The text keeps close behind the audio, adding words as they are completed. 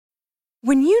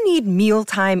When you need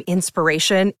mealtime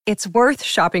inspiration, it's worth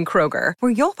shopping Kroger,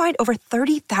 where you'll find over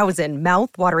 30,000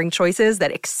 mouth-watering choices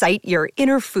that excite your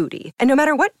inner foodie. And no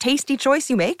matter what tasty choice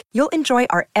you make, you'll enjoy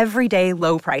our everyday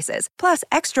low prices, plus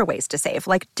extra ways to save,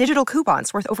 like digital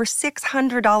coupons worth over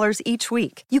 $600 each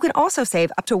week. You can also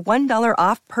save up to $1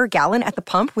 off per gallon at the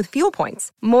pump with fuel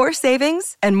points. More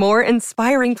savings and more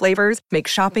inspiring flavors make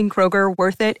shopping Kroger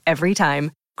worth it every time.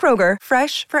 Kroger,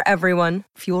 fresh for everyone.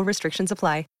 Fuel restrictions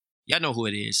apply. Y'all know who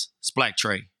it is. It's Black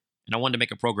Trey, and I wanted to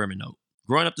make a programming note.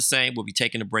 Growing Up the Same will be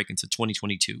taking a break until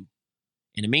 2022.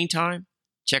 In the meantime,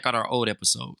 check out our old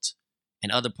episodes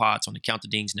and other pods on the Count the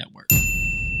Dings Network.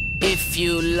 If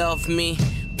you love me,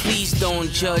 please don't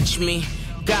judge me.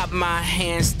 Got my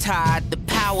hands tied, the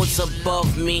power's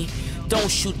above me.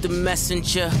 Don't shoot the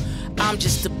messenger, I'm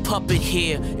just a puppet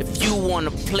here. If you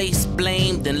wanna place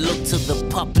blame, then look to the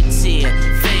puppeteer.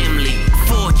 Family,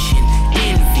 fortune,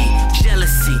 envy,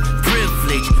 jealousy,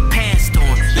 privilege, passed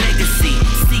on, legacy,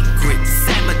 secret,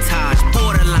 sabotage,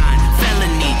 borderline,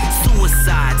 felony,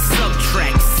 suicide,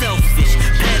 subtract, selfish,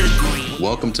 pedigree.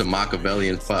 Welcome to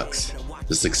Machiavellian Fucks,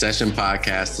 the Succession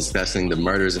podcast discussing the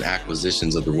murders and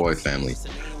acquisitions of the Roy family.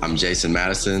 I'm Jason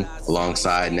Madison,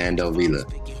 alongside Nando Vila.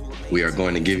 We are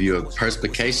going to give you a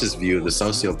perspicacious view of the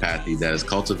sociopathy that is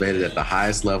cultivated at the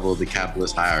highest level of the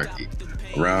capitalist hierarchy.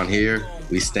 Around here,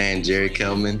 we stand Jerry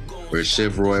Kelman. We're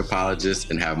Shiv Roy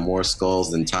apologists and have more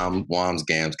skulls than Tom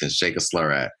Wamsgams can shake a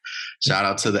slur at. Shout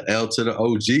out to the L to the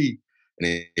OG.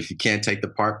 And if you can't take the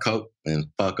park coat,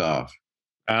 then fuck off.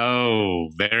 Oh,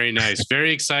 very nice.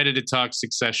 Very excited to talk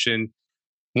Succession.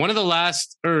 One of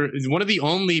the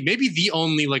only, maybe the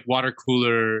only like water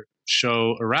cooler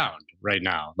show around right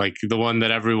now. Like the one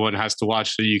that everyone has to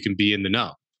watch so you can be in the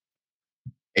know.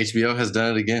 HBO has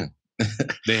done it again.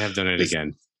 They have done it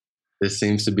again. This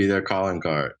seems to be their calling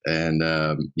card. And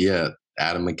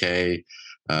Adam McKay,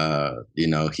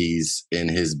 he's in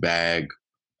his bag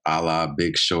a la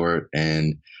Big Short,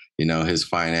 and, his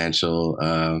financial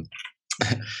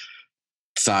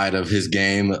side of his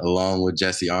game, along with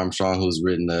Jesse Armstrong, who's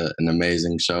written an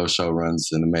amazing show runs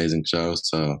an amazing show.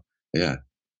 So, yeah.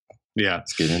 Yeah.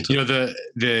 Let's get into it.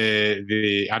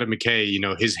 The Adam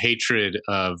McKay, his hatred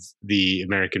of the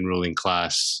American ruling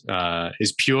class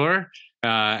is pure,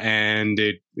 and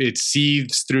it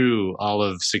seethes through all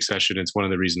of Succession. It's one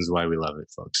of the reasons why we love it,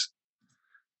 folks.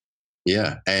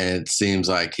 Yeah, and it seems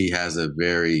like he has a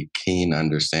very keen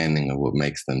understanding of what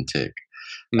makes them tick.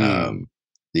 And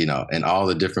all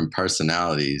the different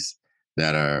personalities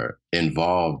that are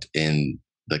involved in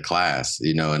the class,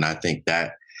 and I think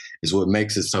that is what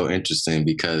makes it so interesting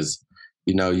because,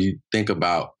 you think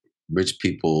about rich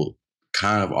people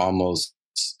kind of almost,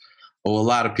 a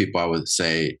lot of people I would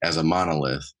say as a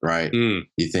monolith, right?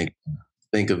 You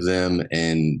think of them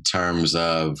in terms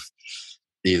of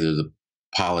either the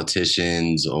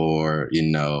politicians or,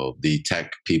 the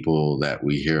tech people that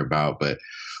we hear about, but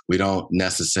we don't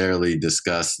necessarily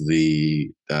discuss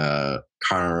the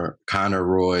Connor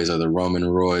Roys or the Roman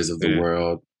Roys of the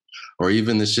world, or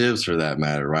even the Shivs for that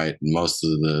matter, right? Most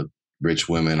of the rich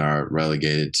women are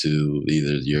relegated to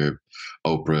either your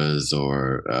Oprahs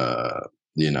or,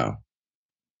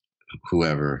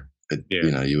 whoever,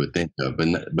 you would think of,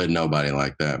 but nobody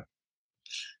like that.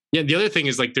 Yeah, the other thing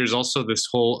is like there's also this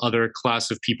whole other class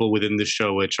of people within the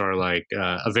show which are like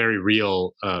a very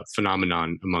real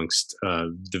phenomenon amongst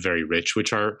the very rich,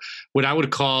 which are what I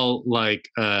would call like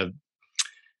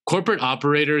corporate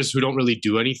operators who don't really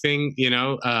do anything.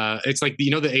 It's like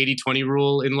the 80-20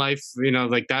 rule in life.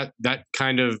 Like that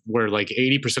kind of where like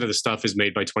 80% of the stuff is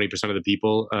made by 20% of the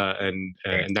people, and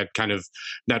that kind of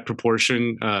that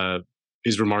proportion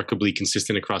is remarkably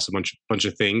consistent across a bunch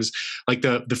of things, like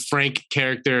the Frank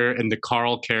character and the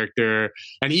Carl character,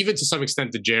 and even to some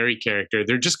extent the Jerry character.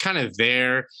 They're just kind of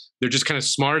there. They're just kind of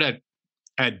smart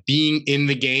at being in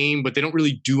the game, but they don't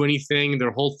really do anything. Their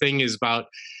whole thing is about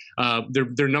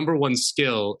their number one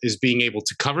skill is being able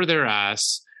to cover their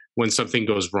ass when something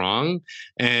goes wrong,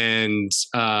 and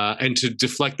to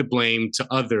deflect the blame to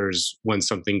others when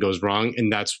something goes wrong, and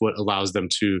that's what allows them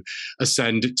to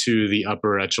ascend to the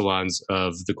upper echelons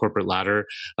of the corporate ladder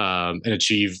and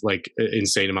achieve like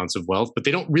insane amounts of wealth. But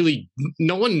they don't really.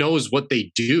 No one knows what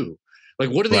they do. Like,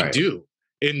 what do they do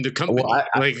in the company? Well,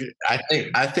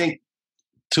 I think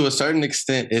to a certain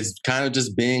extent, it's kind of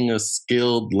just being a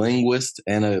skilled linguist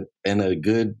and a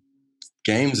good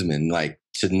gamesman, like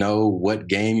to know what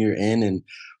game you're in and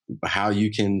how you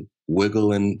can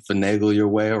wiggle and finagle your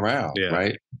way around,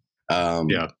 right?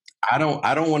 I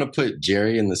don't want to put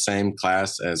Jerry in the same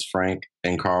class as Frank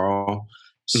and Carl.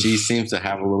 She seems to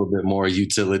have a little bit more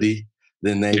utility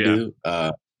than they do.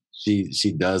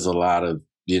 she does a lot of,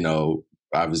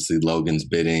 obviously Logan's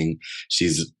bidding.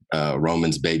 She's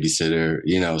Roman's babysitter,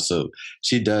 so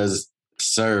she does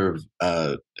serve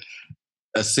a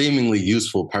seemingly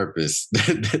useful purpose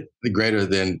greater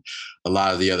than a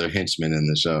lot of the other henchmen in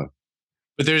the show.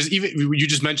 But there's even, you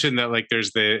just mentioned that like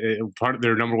there's the part of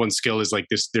their number one skill is like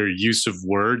their use of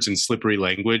words and slippery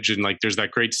language. And like there's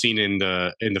that great scene in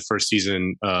the first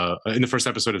season, in the first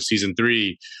episode of season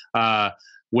 3,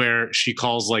 where she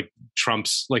calls like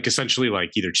Trump's like essentially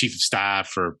like either chief of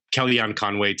staff or Kellyanne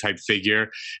Conway type figure.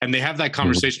 And they have that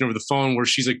conversation over the phone where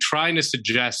she's like trying to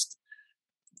suggest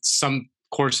some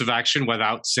course of action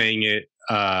without saying it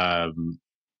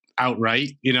outright,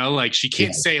 like she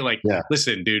can't say like,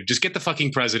 listen, dude, just get the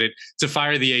fucking president to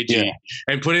fire the AG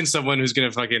and put in someone who's going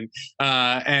to fucking,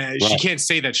 she can't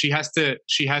say that. She has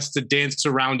to dance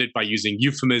around it by using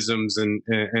euphemisms and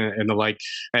the like.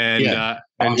 And,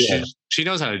 she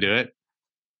knows how to do it.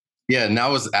 Yeah. And that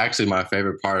was actually my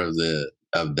favorite part of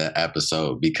the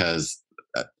episode, because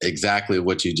exactly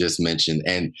what you just mentioned.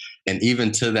 And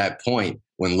even to that point,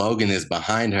 when Logan is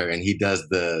behind her and he does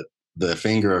the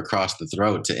finger across the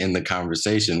throat to end the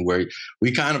conversation, where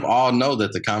we kind of all know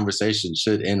that the conversation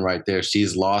should end right there.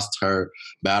 She's lost her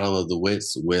battle of the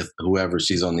wits with whoever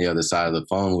she's on the other side of the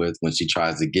phone with. When she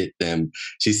tries to get them,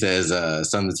 she says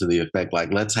something to the effect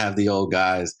like, let's have the old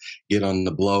guys get on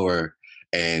the blower.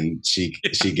 And she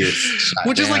gets shot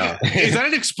which down. Is like, is that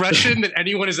an expression that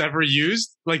anyone has ever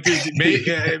used? Like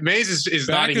Maze is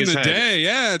back nodding in his the head. day.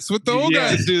 Yeah, it's what the old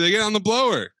guys do. They get on the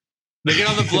blower. They get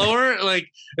on the blower. Like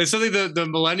it's something the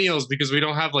millennials, because we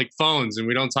don't have like phones and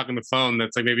we don't talk on the phone.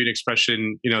 That's like maybe an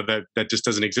expression, that just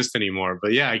doesn't exist anymore.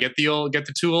 But yeah, get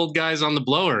the 2 old guys on the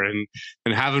blower and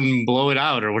have them blow it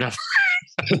out or whatever.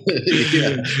 I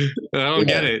don't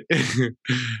get it.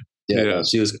 No,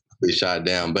 she was completely shot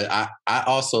down. But I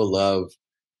also love,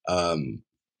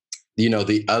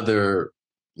 the other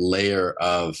layer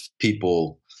of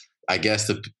people. I guess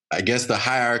the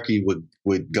hierarchy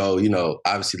would go,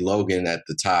 obviously Logan at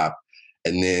the top,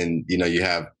 and then, you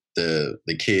have the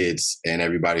kids and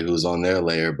everybody who's on their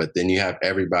layer, but then you have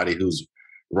everybody who's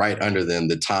right under them,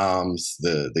 the Toms,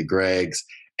 the Gregs,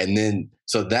 and then,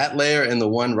 so that layer and the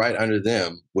one right under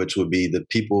them, which would be the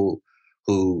people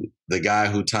the guy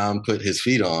who Tom put his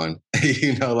feet on,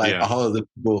 all of the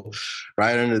people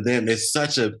right under them. It's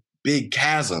such a big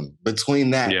chasm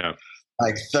between that,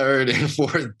 like third and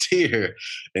fourth tier.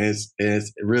 And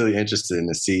it's really interesting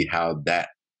to see how that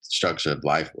structure of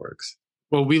life works.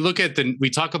 Well, we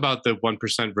talk about the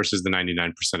 1% versus the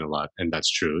 99% a lot. And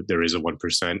that's true. There is a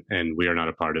 1% and we are not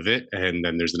a part of it. And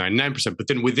then there's the 99%, but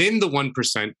then within the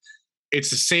 1%, it's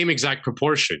the same exact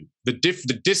proportion. The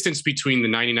distance between the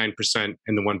 99%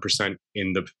 and the 1%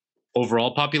 in the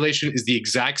overall population is the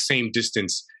exact same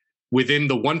distance within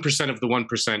the 1% of the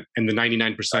 1% and the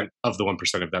 99% of the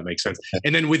 1%, if that makes sense.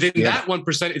 And then within that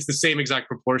 1%, it's the same exact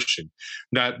proportion.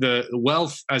 That the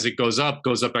wealth, as it goes up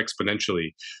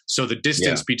exponentially. So the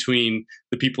distance between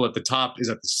the people at the top is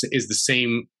the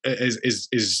same,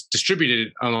 is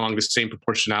distributed along the same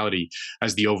proportionality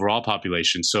as the overall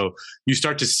population. So you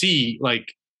start to see,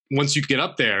 like, once you get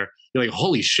up there, you're like,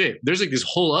 holy shit, there's like this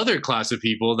whole other class of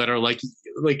people that are like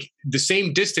the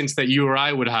same distance that you or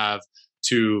I would have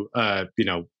to a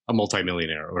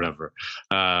multimillionaire or whatever.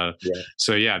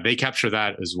 So they capture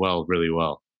that as well really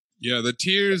well. Yeah, the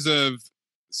tiers of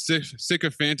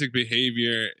sycophantic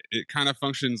behavior, it kind of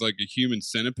functions like a human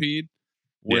centipede,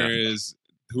 whereas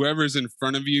whoever's in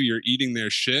front of you, you're eating their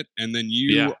shit, and then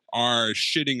you are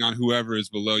shitting on whoever is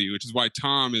below you, which is why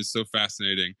Tom is so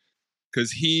fascinating,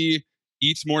 because he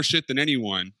eats more shit than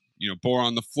anyone. Bore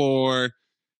on the floor,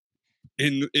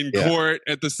 in court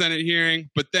at the Senate hearing,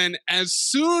 but then as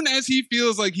soon as he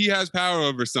feels like he has power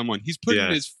over someone, he's putting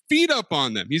his feet up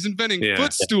on them. He's inventing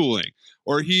footstooling,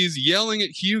 or he's yelling at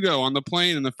Hugo on the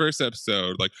plane in the first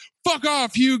episode, like, fuck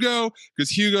off, Hugo, because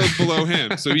Hugo's below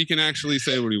him, so he can actually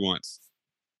say what he wants.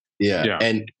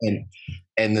 And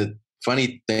the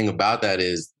funny thing about that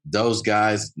is those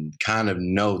guys kind of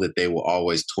know that they will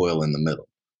always toil in the middle.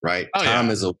 Right.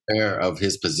 Tom is aware of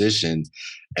his position,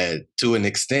 to an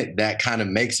extent that kind of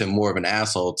makes him more of an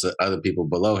asshole to other people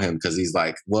below him, because he's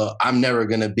like, well, I'm never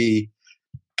going to be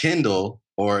Kendall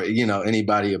or,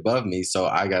 anybody above me. So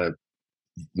I got to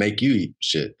make you eat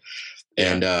shit.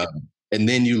 And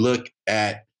then you look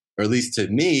at, or at least to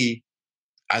me,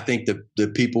 I think the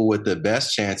people with the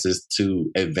best chances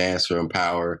to advance from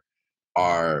power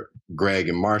are Greg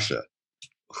and Marcia,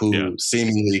 who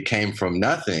seemingly came from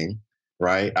nothing.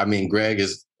 Right. I mean, Greg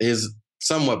is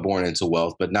somewhat born into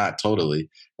wealth, but not totally,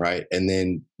 right? And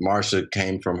then Marcia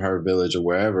came from her village or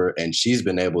wherever, and she's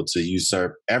been able to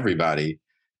usurp everybody.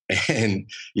 And,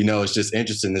 it's just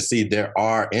interesting to see there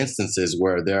are instances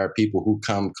where there are people who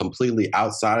come completely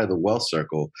outside of the wealth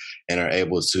circle and are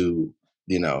able to,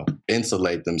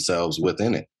 insulate themselves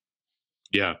within it.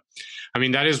 Yeah. I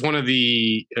mean, that is one of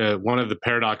the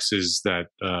paradoxes that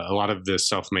a lot of the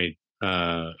self-made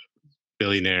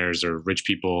billionaires or rich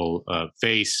people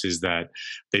face, is that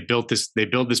they build this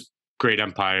great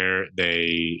empire.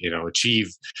 They, achieve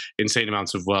insane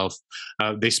amounts of wealth.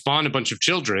 They spawn a bunch of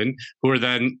children who are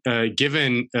then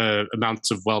given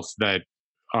amounts of wealth that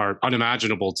are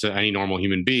unimaginable to any normal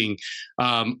human being,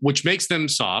 which makes them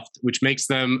soft, which makes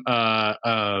them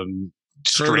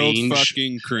strange. Curdled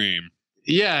fucking cream.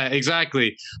 Yeah,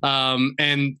 exactly.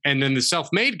 And then the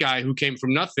self-made guy who came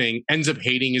from nothing ends up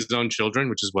hating his own children,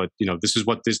 which is what,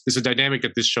 this is a dynamic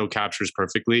that this show captures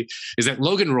perfectly, is that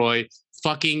Logan Roy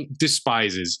fucking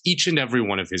despises each and every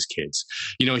one of his kids.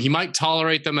 He might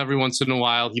tolerate them every once in a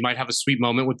while. He might have a sweet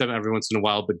moment with them every once in a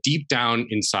while, but deep down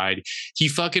inside, he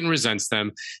fucking resents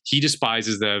them. He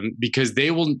despises them because they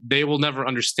will never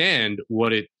understand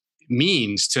what it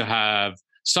means to have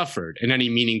suffered in any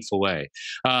meaningful way.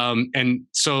 And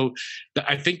so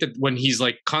I think that when he's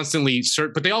like constantly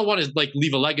but they all want to like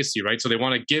leave a legacy, right? So they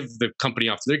want to give the company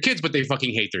off to their kids, but they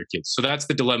fucking hate their kids. So that's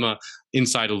the dilemma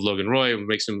inside of Logan Roy,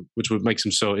 which makes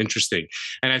him so interesting.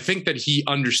 And I think that he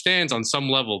understands on some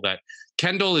level that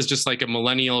Kendall is just like a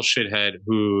millennial shithead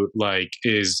who like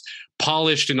is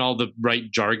polished in all the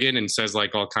right jargon and says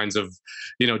like all kinds of,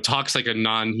 talks like a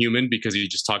non-human because he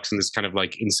just talks in this kind of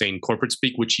like insane corporate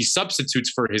speak, which he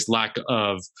substitutes for his lack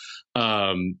of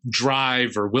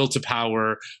drive or will to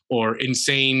power or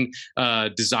insane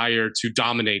desire to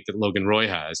dominate that Logan Roy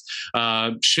has.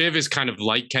 Shiv is kind of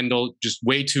like Kendall, just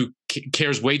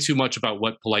cares way too much about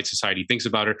what polite society thinks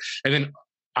about her. And then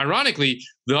ironically,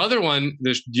 the other one,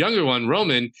 the younger one,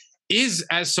 Roman, is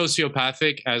as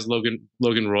sociopathic as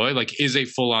Logan Roy, like is a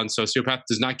full-on sociopath,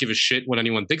 does not give a shit what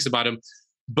anyone thinks about him.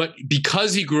 But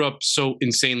because he grew up so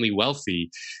insanely wealthy,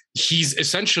 he's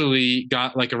essentially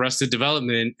got like Arrested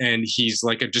Development, and he's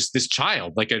like just this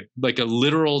child, like a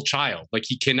literal child. Like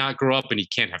he cannot grow up and he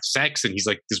can't have sex, and he's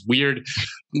like this weird,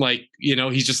 like,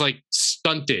 he's just like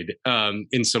stunted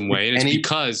in some way. And it's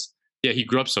because he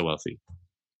grew up so wealthy.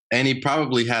 And he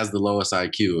probably has the lowest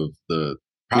IQ of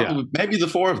maybe the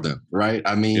four of them, right?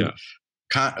 I mean,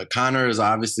 Connor is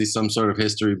obviously some sort of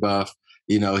history buff.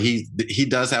 He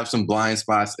does have some blind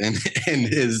spots in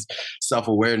his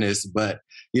self-awareness, but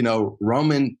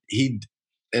Roman, he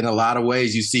in a lot of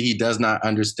ways you see he does not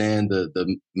understand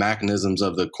the mechanisms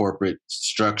of the corporate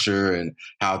structure and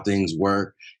how things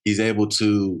work. He's able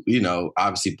to,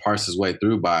 obviously parse his way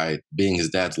through by being his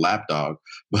dad's lapdog.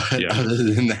 But other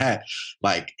than that,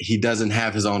 like he doesn't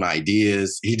have his own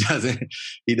ideas. He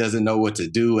doesn't know what to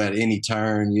do at any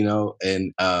turn,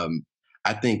 and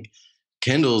I think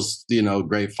Kendall's,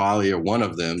 great folly, or one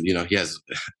of them, he has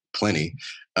plenty,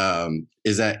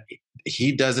 is that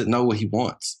he doesn't know what he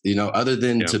wants, other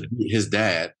than to be his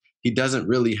dad. He doesn't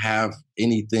really have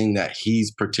anything that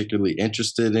he's particularly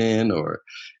interested in or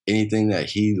anything that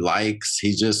he likes.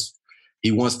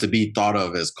 He wants to be thought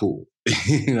of as cool,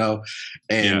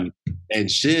 and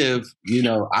Shiv,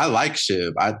 I like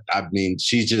Shiv. I mean,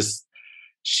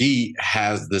 she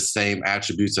has the same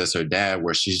attributes as her dad,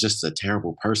 where she's just a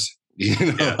terrible person.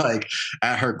 Like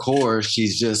at her core,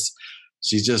 she's just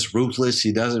ruthless.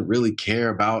 She doesn't really care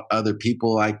about other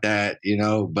people like that,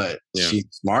 but she's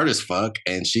smart as fuck,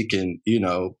 and she can,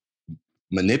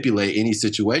 manipulate any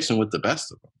situation with the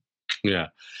best of them. Yeah.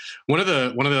 One of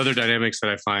the other dynamics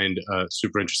that I find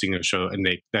super interesting in the show, and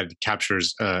that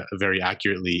captures very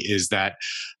accurately, is that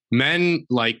men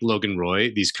like Logan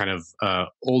Roy, these kind of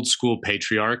old school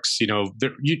patriarchs, you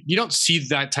don't see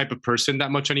that type of person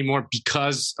that much anymore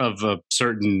because of a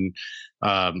certain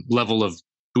level of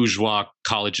bourgeois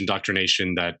college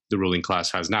indoctrination that the ruling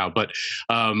class has now. But,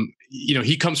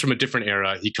 he comes from a different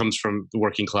era. He comes from the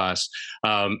working class.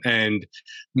 And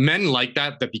men like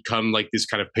that become like these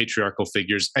kind of patriarchal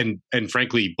figures and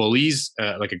frankly, bullies,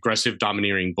 like aggressive,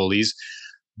 domineering bullies.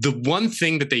 The one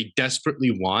thing that they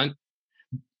desperately want,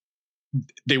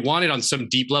 they want it on some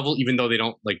deep level, even though they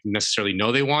don't like necessarily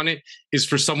know they want it, is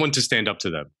for someone to stand up to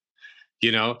them.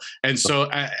 And so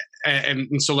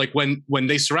like when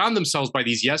they surround themselves by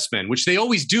these yes men, which they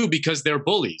always do because they're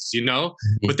bullies,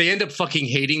 but they end up fucking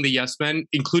hating the yes men,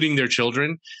 including their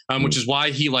children, which is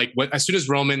why he as soon as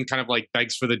Roman kind of like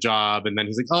begs for the job, and then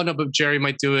he's like, oh no, but Jerry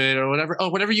might do it or whatever. Oh,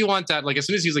 whatever you want, Dad. Like as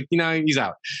soon as he's like, he's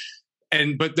out.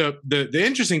 But the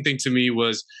interesting thing to me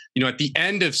was, at the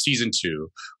end of season 2,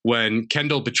 when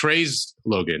Kendall betrays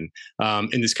Logan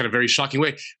in this kind of very shocking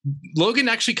way, Logan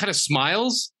actually kind of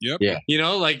smiles. Yep. Yeah.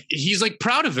 Like he's like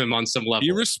proud of him on some level.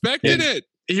 He respected it.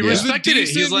 He respected it.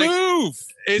 He's like, move.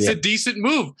 It's a decent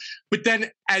move. But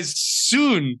then as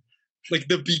soon, like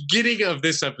the beginning of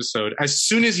this episode, as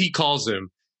soon as he calls him,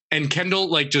 and Kendall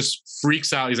like just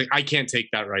freaks out. He's like, I can't take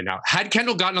that right now. Had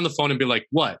Kendall gotten on the phone and be like,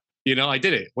 what? I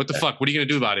did it. What the fuck? What are you going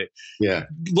to do about it? Yeah.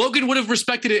 Logan would have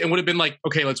respected it and would have been like,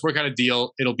 okay, let's work out a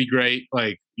deal. It'll be great.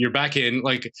 Like, you're back in.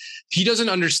 Like, he doesn't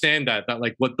understand that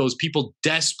like what those people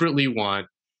desperately want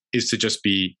is to just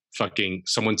be fucking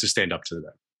someone to stand up to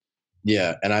them.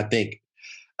 Yeah. And I think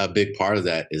a big part of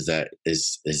that is dad.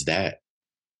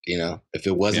 If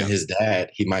it wasn't his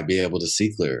dad, he might be able to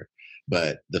see clearer.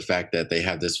 But the fact that they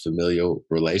have this familial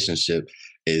relationship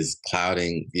is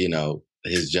clouding,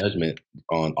 his judgment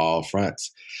on all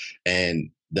fronts.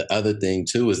 And the other thing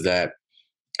too is that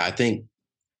I think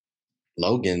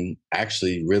Logan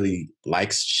actually really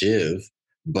likes Shiv,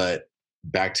 but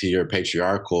back to your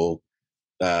patriarchal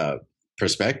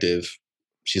perspective,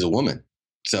 she's a woman.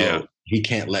 So he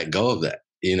can't let go of that,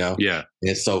 Yeah.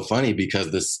 And it's so funny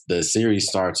because the series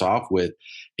starts off with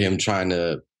him trying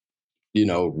to,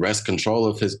 wrest control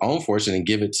of his own fortune and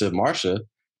give it to Marsha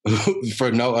for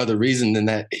no other reason than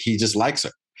that he just likes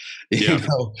her.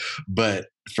 But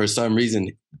for some reason,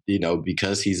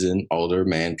 because he's an older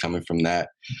man coming from that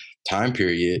time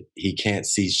period, he can't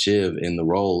see Shiv in the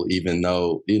role, even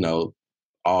though,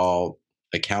 all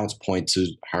accounts point to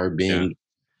her being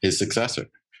his successor.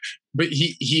 But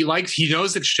he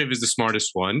knows that Shiv is the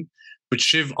smartest one, but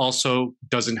Shiv also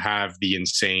doesn't have the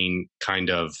insane kind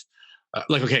of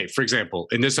okay, for example,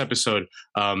 in this episode,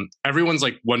 everyone's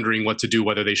like wondering what to do,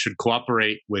 whether they should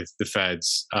cooperate with the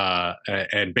feds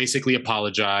and basically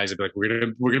apologize and be like, we're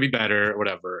gonna be better or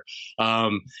whatever.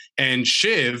 And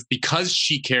Shiv, because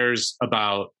she cares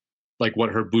about like what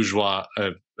her bourgeois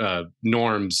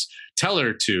norms tell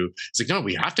her to, it's like, no,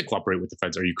 we have to cooperate with the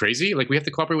feds. Are you crazy? Like, we have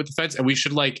to cooperate with the feds, and we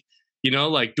should like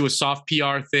do a soft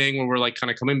PR thing where we're like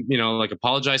kind of come in, like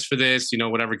apologize for this,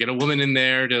 whatever, get a woman in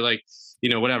there to like,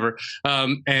 whatever.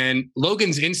 And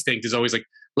Logan's instinct is always like,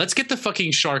 let's get the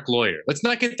fucking shark lawyer. Let's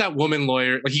not get that woman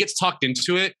lawyer. Like, he gets talked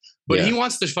into it, but he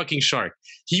wants the fucking shark.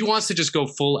 He wants to just go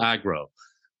full aggro.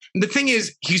 And the thing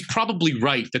is, he's probably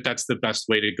right that that's the best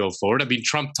way to go forward. I mean,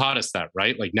 Trump taught us that,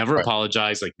 right? Like, never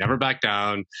apologize, like never back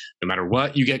down, no matter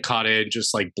what you get caught in,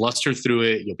 just like bluster through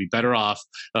it. You'll be better off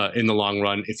in the long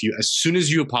run. As soon as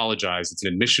you apologize, it's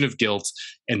an admission of guilt,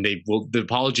 and the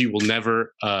apology will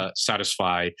never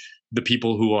satisfy the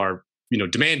people who are,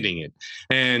 demanding it.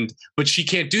 But she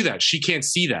can't do that. She can't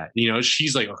see that.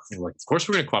 She's like, of course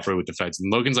we're going to cooperate with the feds.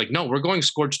 And Logan's like, no, we're going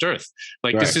scorched earth.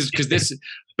 Like, this is because this,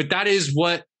 but that is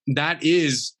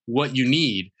what you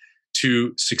need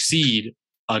to succeed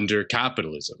under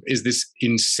capitalism, is this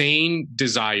insane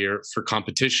desire for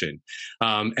competition.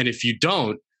 And if you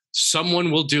don't,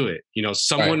 someone will do it.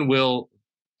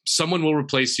 Someone will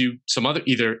replace you,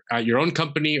 either at your own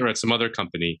company or at some other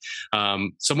company.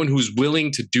 Someone who's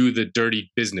willing to do the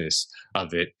dirty business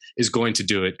of it is going to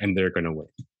do it, and they're going to win.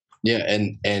 Yeah,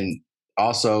 and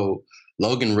also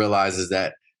Logan realizes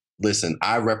that, listen,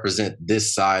 I represent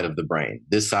this side of the brain,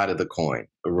 this side of the coin,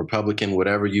 a Republican,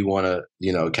 whatever you want to,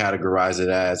 categorize it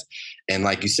as. And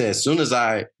like you said, as soon as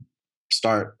I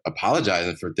start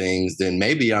apologizing for things, then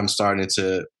maybe I'm starting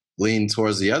to lean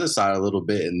towards the other side a little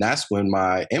bit, and that's when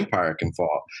my empire can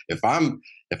fall. If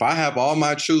I have all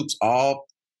my troops, all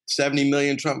 70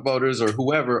 million Trump voters or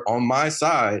whoever on my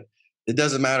side, it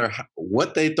doesn't matter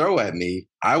what they throw at me,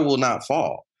 I will not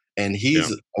fall. And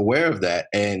he's aware of that.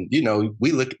 And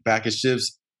we look back at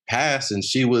Shiv's past, and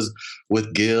she was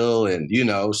with Gil, and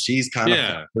she's kind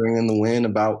of in the wind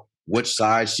about which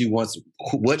side she wants,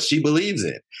 what she believes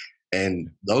in. And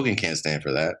Logan can't stand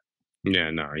for that.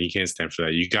 Yeah, no, you can't stand for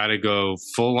that. You got to go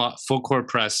full court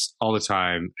press all the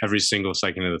time, every single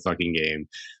second of the fucking game.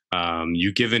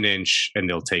 You give an inch and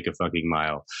they'll take a fucking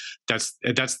mile. That's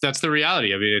the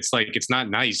reality. I mean, it's like, it's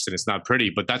not nice and it's not pretty,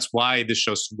 but that's why this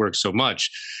show works so much.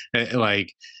 They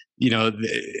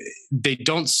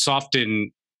don't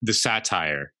soften the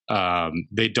satire.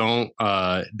 They don't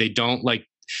like,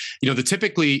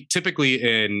 typically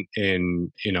in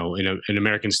an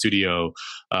American studio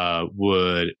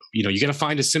would, you got to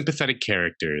find a sympathetic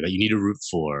character that you need to root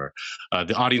for.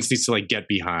 The audience needs to like get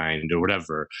behind or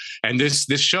whatever. And this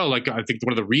show, like, I think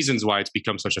one of the reasons why it's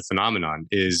become such a phenomenon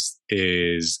is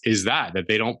that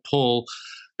they don't pull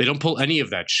any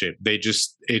of that shit.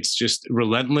 It's just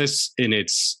relentless in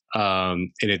its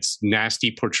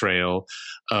nasty portrayal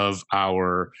of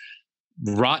our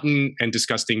rotten and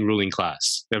disgusting ruling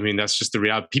class. I mean, that's just the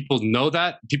reality. People know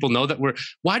that.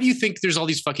 Why do you think there's all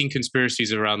these fucking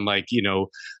conspiracies around, like,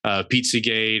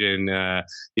 Pizzagate and,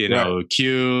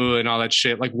 Q and all that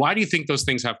shit? Like, why do you think those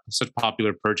things have such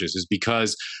popular purchases?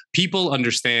 Because people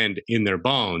understand in their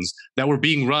bones that we're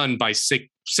being run by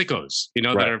sickos,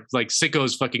 that are like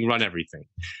sickos fucking run everything.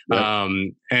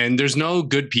 Right. And there's no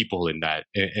good people in that.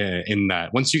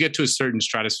 Once you get to a certain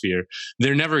stratosphere,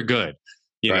 they're never good.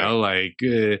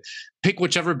 Pick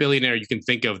whichever billionaire you can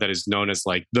think of that is known as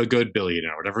like the good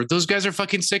billionaire or whatever. Those guys are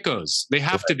fucking sickos. They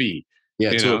have to be.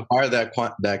 Yeah, to acquire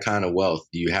that kind of wealth,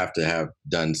 you have to have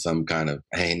done some kind of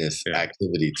heinous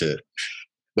activity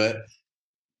But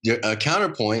a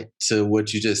counterpoint to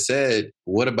what you just said,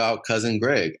 what about Cousin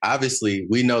Greg? Obviously,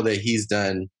 we know that he's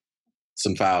done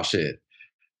some foul shit.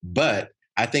 But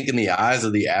I think in the eyes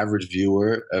of the average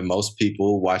viewer, most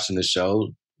people watching the show,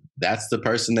 that's the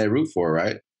person they root for,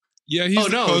 right? Yeah, he's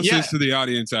closest to the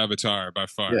audience avatar by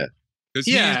far. Yeah. His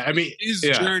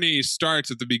journey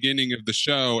starts at the beginning of the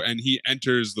show and he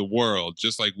enters the world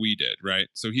just like we did, right?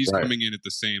 So he's coming in at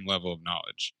the same level of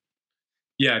knowledge.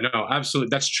 Yeah, no, absolutely.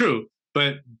 That's true.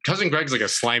 But Cousin Greg's like a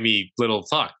slimy little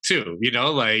fuck too, he's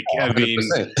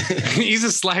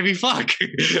a slimy fuck.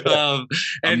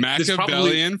 And a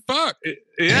Machiavellian fuck.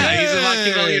 Yeah, he's a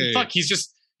Machiavellian fuck.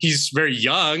 He's very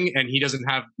young and he doesn't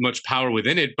have much power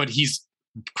within it, but he's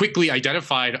quickly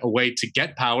identified a way to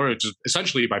get power, which is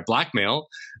essentially by blackmail,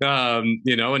 and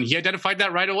he identified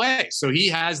that right away. So he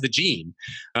has the gene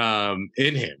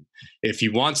in him if he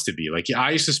wants to be. Like,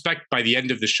 I suspect by the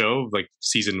end of the show, like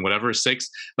season 6,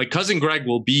 like Cousin Greg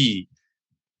will be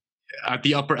at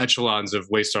the upper echelons of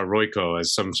Waystar Royco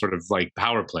as some sort of like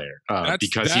power player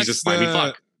because he's a slimy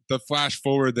fuck. The flash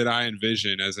forward that I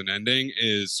envision as an ending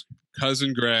is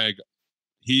Cousin Greg.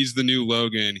 He's the new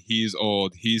Logan. He's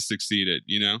old. He's succeeded,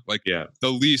 the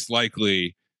least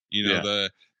likely, the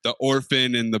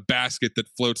orphan in the basket that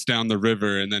floats down the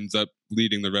river and ends up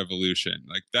leading the revolution.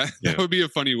 Like that would be a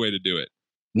funny way to do it.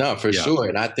 No, for sure.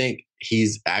 And I think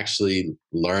he's actually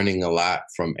learning a lot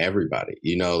from everybody.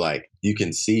 You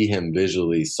can see him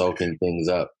visually soaking things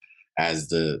up as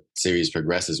the series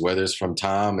progresses, whether it's from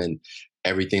Tom and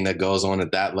everything that goes on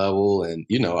at that level. And,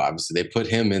 obviously they put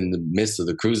him in the midst of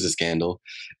the Cruiser scandal.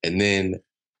 And then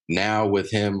now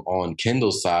with him on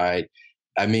Kendall's side,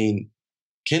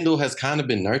 Kendall has kind of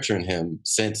been nurturing him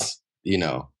since,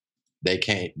 they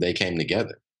came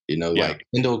together, like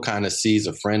Kendall kind of sees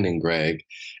a friend in Greg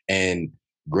and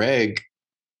Greg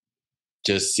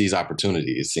just sees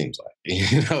opportunity. It seems like,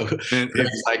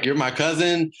 it's like, you're my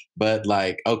cousin, but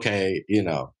like, okay,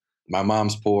 my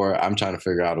mom's poor. I'm trying to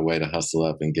figure out a way to hustle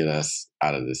up and get us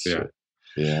out of this shit.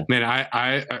 Yeah, man.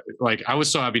 I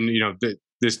was so happy.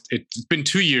 It's been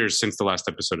 2 years since the last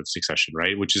episode of Succession,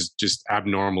 right? Which is just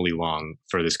abnormally long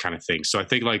for this kind of thing. So I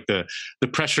think like the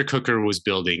pressure cooker was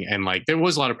building, and like there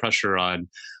was a lot of pressure on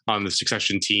the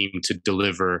Succession team to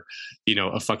deliver,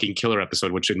 a fucking killer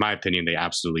episode, which in my opinion they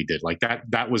absolutely did. Like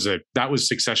that was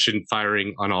Succession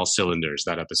firing on all cylinders,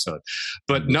 that episode.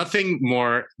 But nothing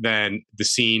more than the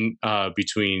scene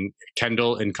between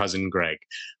Kendall and Cousin Greg,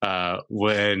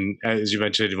 when, as you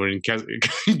mentioned, when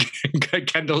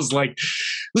Kendall's like,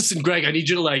 "Listen, Greg, I need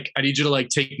you to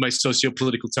take my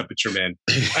socio-political temperature, man.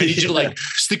 I need you to like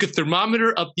stick a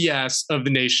thermometer up the ass of the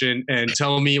nation and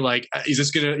tell me like, is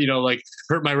this gonna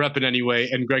hurt my rep in any way?"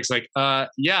 And Greg's like,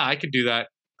 yeah, I could do that.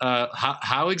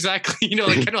 How exactly?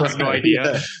 Kendall has no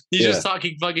idea. He's just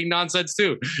talking fucking nonsense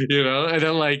too, And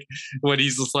then like when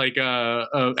he's just like,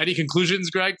 any conclusions,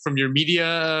 Greg, from your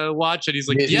media watch? And he's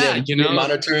like,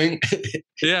 monitoring.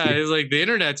 Yeah, he's like, the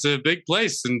internet's a big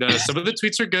place, and some of the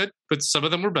tweets are good, but some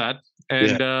of them were bad,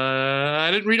 and I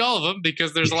didn't read all of them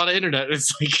because there's a lot of internet.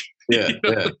 It's like.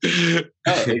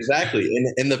 Oh, exactly.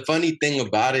 And the funny thing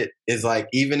about it is like,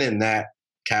 even in that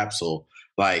capsule,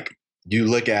 like you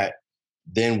look at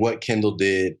then what Kendall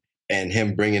did and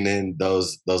him bringing in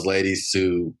those ladies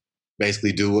to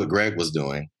basically do what Greg was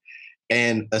doing.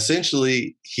 And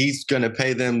essentially he's going to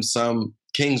pay them some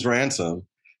king's ransom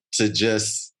to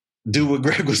just do what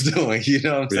Greg was doing. You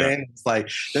know what I'm saying? It's like,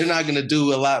 they're not going to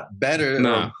do a lot better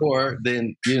or more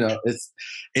than,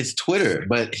 it's Twitter,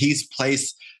 but he's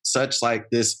placed such like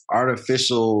this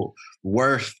artificial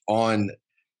worth on,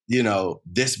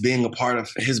 this being a part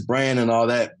of his brand and all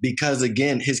that, because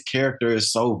again, his character is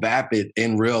so vapid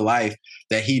in real life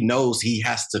that he knows he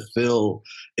has to fill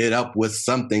it up with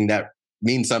something that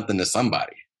means something to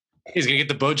somebody. He's gonna get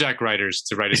the BoJack writers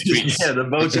to write his tweets. Yeah, the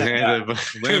BoJack,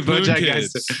 the BoJack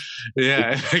guys.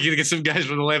 Yeah, I'm gonna get some guys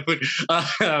from the Lampoon.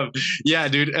 Yeah,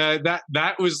 dude,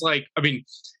 that was like,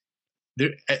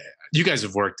 you guys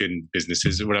have worked in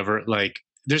businesses or whatever, like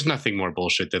there's nothing more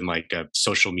bullshit than like a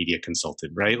social media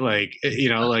consultant, right? Like, you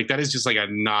know, like that is just like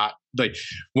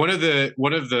one of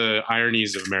the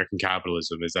ironies of American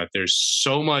capitalism is that there's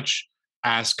so much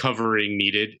ass covering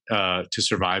needed to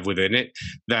survive within it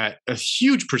that a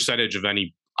huge percentage of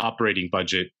any operating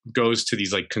budget goes to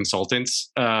these like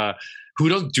consultants who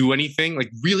don't do anything, like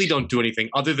really don't do anything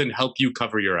other than help you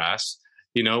cover your ass.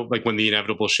 You know, like when the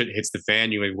inevitable shit hits the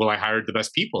fan, you're like, well, I hired the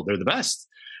best people. They're the best.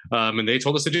 And they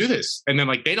told us to do this. And then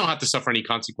like, they don't have to suffer any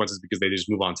consequences because they just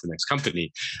move on to the next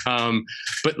company.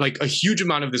 But like a huge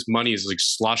amount of this money is like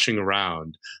sloshing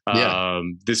around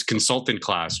this consultant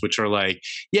class, which are like,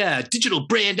 digital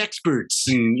brand experts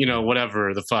and, you know,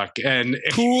 whatever the fuck. And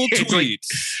cool tweets.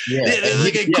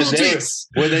 Cool tweets.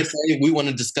 Where they say, we want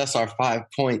to discuss our 5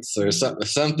 points or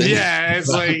something. Yeah, it's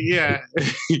like,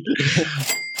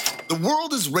 The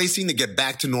world is racing to get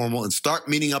back to normal and start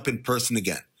meeting up in person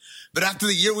again. But after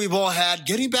the year we've all had,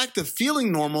 getting back to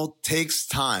feeling normal takes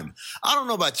time. I don't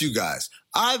know about you guys.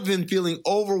 I've been feeling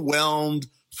overwhelmed,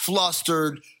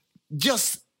 flustered,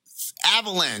 just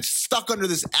stuck under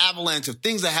this avalanche of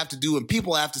things I have to do and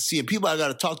people I have to see and people I got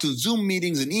to talk to, Zoom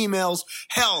meetings and emails.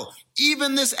 Hell,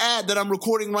 even this ad that I'm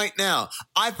recording right now,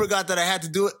 I forgot that I had to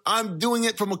do it. I'm doing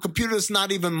it from a computer that's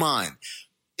not even mine.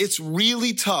 It's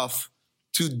really tough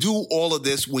to do all of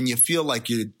this when you feel like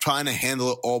you're trying to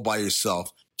handle it all by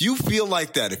yourself. Do you feel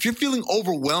like that? If you're feeling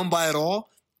overwhelmed by it all,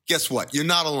 guess what? You're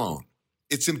not alone.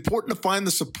 It's important to find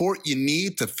the support you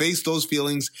need to face those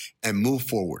feelings and move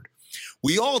forward.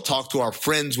 We all talk to our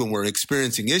friends when we're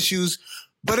experiencing issues,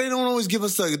 but they don't always give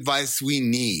us the advice we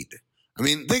need. I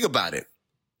mean, think about it.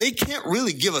 They can't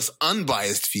really give us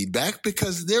unbiased feedback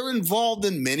because they're involved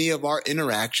in many of our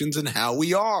interactions and how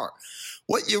we are.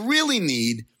 What you really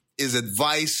need is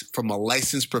advice from a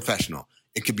licensed professional.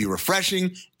 It can be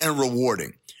refreshing and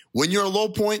rewarding. When you're in a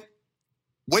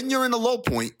low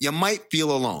point, you might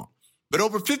feel alone. But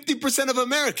over 50% of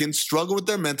Americans struggle with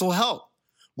their mental health.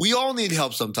 We all need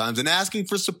help sometimes, and asking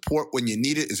for support when you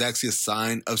need it is actually a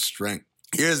sign of strength.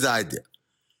 Here's the idea.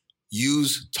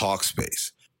 Use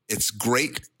Talkspace. It's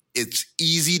great. It's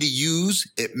easy to use.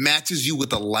 It matches you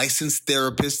with a licensed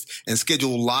therapist and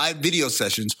schedule live video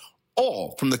sessions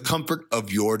all from the comfort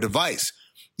of your device.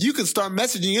 You can start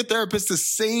messaging your therapist the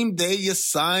same day you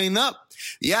sign up.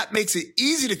 The app makes it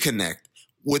easy to connect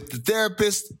with the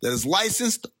therapist that is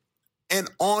licensed and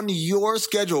on your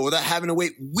schedule without having to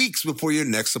wait weeks before your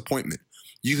next appointment.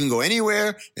 You can go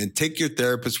anywhere and take your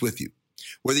therapist with you.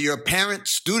 Whether you're a parent,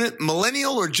 student,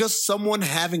 millennial, or just someone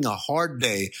having a hard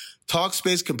day,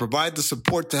 Talkspace can provide the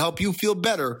support to help you feel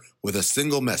better with a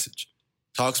single message.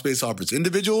 Talkspace offers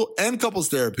individual and couples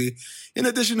therapy in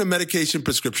addition to medication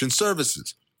prescription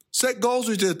services. Set goals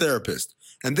with your therapist,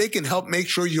 and they can help make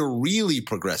sure you're really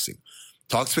progressing.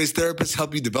 Talkspace therapists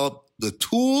help you develop the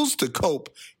tools to cope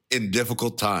in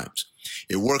difficult times.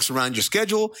 It works around your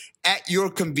schedule at your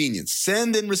convenience.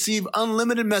 Send and receive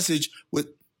unlimited messages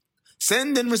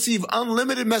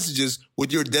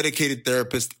with your dedicated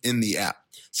therapist in the app.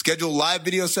 Schedule live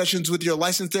video sessions with your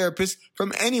licensed therapist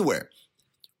from anywhere.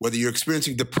 Whether you're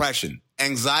experiencing depression,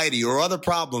 anxiety, or other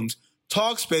problems,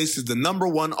 Talkspace is the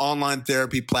 #1 online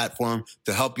therapy platform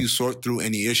to help you sort through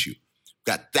any issue.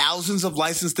 Got thousands of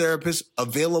licensed therapists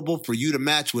available for you to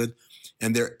match with,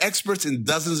 and they're experts in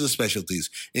dozens of specialties,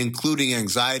 including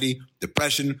anxiety,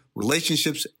 depression,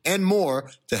 relationships, and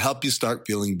more to help you start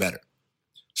feeling better.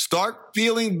 Start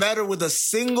feeling better with a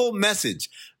single message.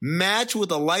 Match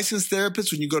with a licensed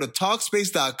therapist when you go to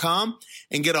Talkspace.com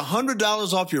and get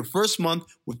 $100 off your first month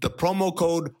with the promo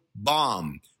code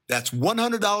BOMB. That's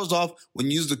 $100 off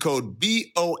when you use the code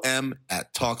BOM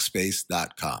at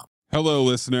Talkspace.com. Hello,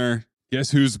 listener.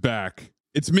 Guess who's back?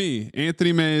 It's me,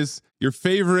 Anthony Mays, your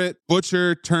favorite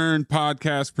butcher turned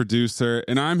podcast producer,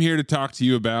 and I'm here to talk to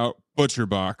you about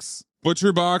ButcherBox.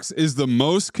 ButcherBox is the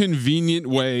most convenient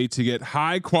way to get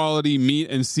high quality meat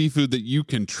and seafood that you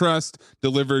can trust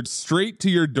delivered straight to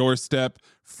your doorstep,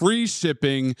 free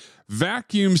shipping,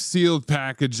 vacuum sealed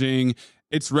packaging.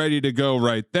 It's ready to go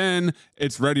right then.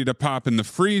 It's ready to pop in the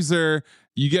freezer.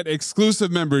 You get exclusive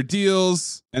member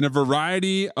deals and a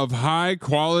variety of high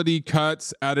quality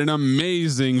cuts at an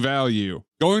amazing value.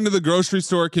 Going to the grocery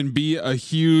store can be a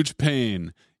huge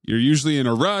pain. You're usually in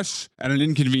a rush at an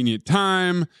inconvenient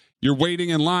time. You're waiting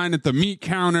in line at the meat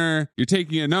counter. You're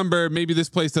taking a number. Maybe this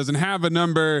place doesn't have a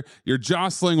number. You're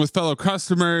jostling with fellow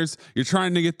customers. You're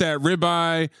trying to get that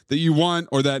ribeye that you want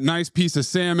or that nice piece of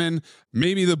salmon.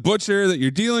 Maybe the butcher that you're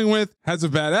dealing with has a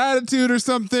bad attitude or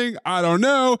something. I don't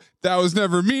know. That was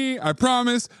never me, I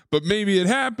promise. But maybe it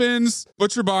happens.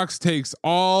 ButcherBox takes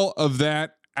all of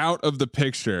that out of the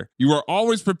picture. You are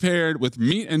always prepared with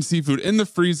meat and seafood in the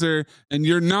freezer, and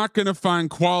you're not going to find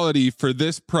quality for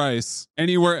this price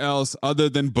anywhere else other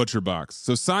than ButcherBox.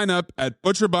 So sign up at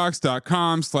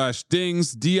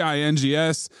butcherbox.com/dings,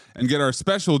 D-I-N-G-S, and get our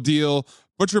special deal.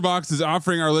 ButcherBox is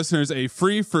offering our listeners a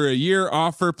free for a year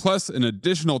offer plus an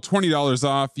additional $20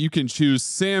 off. You can choose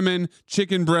salmon,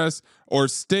 chicken breast, or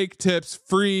steak tips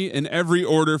free in every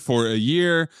order for a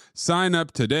year. Sign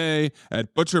up today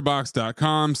at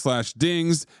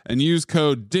butcherbox.com/dings and use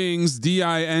code DINGS,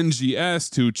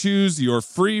 D-I-N-G-S, to choose your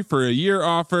free for a year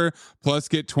offer plus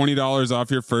get $20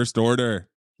 off your first order.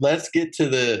 Let's get to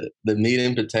the meat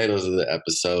and potatoes of the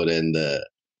episode and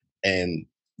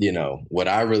you know, what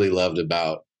I really loved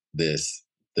about this,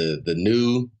 the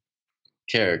new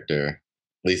character,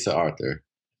 Lisa Arthur,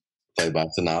 played by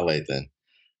Sanaa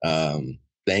Lathan.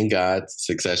 Thank God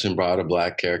Succession brought a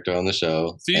Black character on the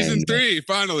show. Season 3,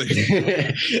 finally.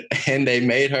 And they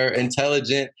made her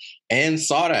intelligent and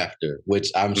sought after,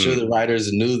 which I'm sure the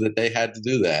writers knew that they had to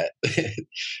do that.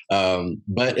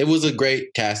 But it was a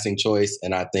great casting choice,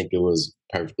 and I think it was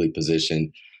perfectly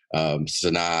positioned.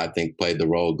 Sanaa, I think, played the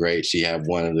role great. She had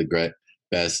one of the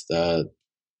best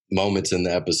moments in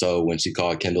the episode when she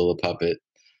called Kendall a puppet.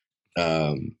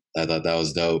 I thought that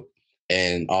was dope.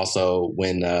 And also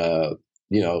when,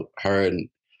 you know, her and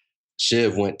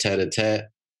Shiv went tete-a-tete,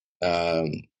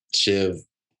 Shiv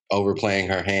overplaying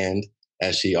her hand,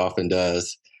 as she often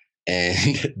does,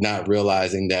 and not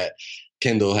realizing that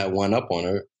Kendall had one up on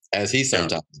her, as he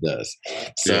sometimes does.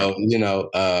 So, you know,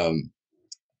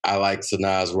 I like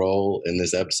Sanaa's role in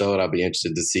this episode. I'll be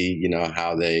interested to see, you know,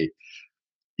 how they,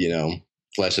 you know,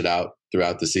 flesh it out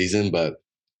throughout the season. But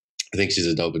I think she's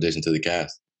a dope addition to the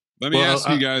cast. Let me ask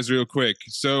you guys real quick.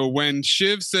 So when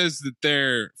Shiv says that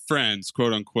they're friends,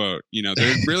 quote unquote, you know,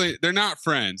 they're not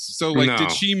friends. So like,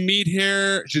 did she meet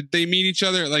her? Did they meet each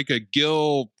other at like a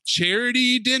Gil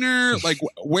charity dinner? Like,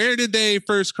 where did they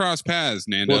first cross paths,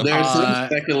 Nando? Well, there's some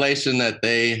speculation that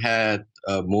they had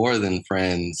more than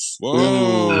friends.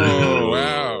 Whoa!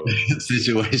 Wow!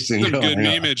 Situation. Some good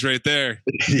memeage right there.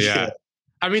 Yeah.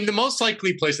 I mean, the most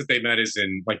likely place that they met is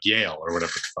in like Yale or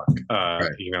whatever the fuck.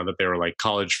 Right. You know, that they were like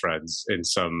college friends in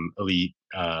some elite,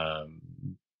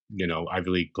 you know, Ivy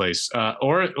League place.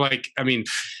 Or like, I mean,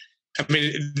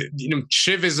 you know,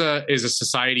 Shiv is a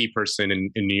society person in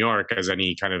New York, as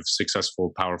any kind of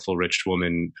successful, powerful, rich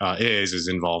woman is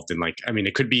involved in. Like, I mean,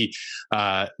 it could be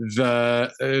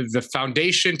the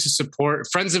foundation to support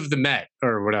Friends of the Met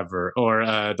or whatever, or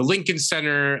the Lincoln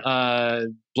Center,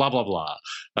 blah blah blah.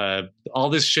 All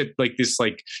this shit, like this,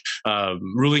 like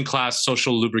ruling class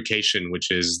social lubrication,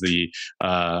 which is the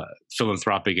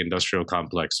philanthropic industrial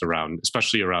complex around,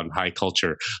 especially around high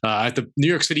culture. At the New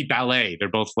York City Ballet, they're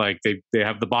both like they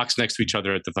have the box next to each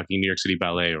other at the fucking New York City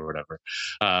Ballet or whatever.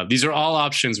 These are all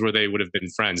options where they would have been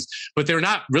friends, but they're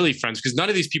not really friends because none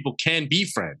of these people can be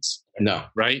friends. No,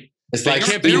 right? It's they like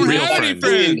can't they be don't real have any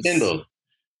friends. friends.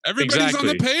 Everybody's on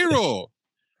the payroll.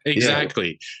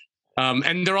 Exactly.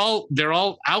 And they're all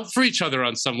out for each other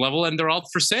on some level, and they're all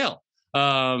for sale.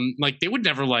 Like they would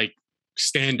never like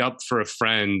stand up for a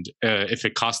friend if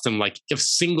it cost them like a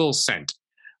single cent.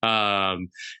 And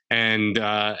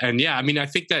yeah, I mean, I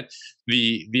think that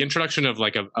the introduction of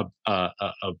like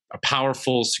a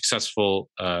powerful, successful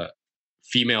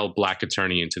female Black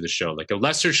attorney into the show, like a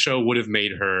lesser show would have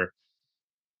made her,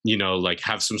 you know, like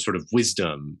have some sort of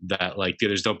wisdom that like the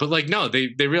others don't. But like, no, they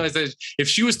realize that if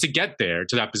she was to get there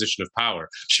to that position of power,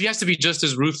 she has to be just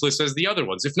as ruthless as the other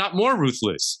ones, if not more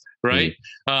ruthless. Right.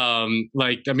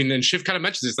 Like, I mean, then Shiv kind of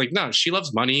mentions this, like, no, she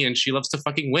loves money and she loves to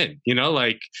fucking win, you know,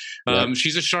 like,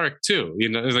 she's a shark too, you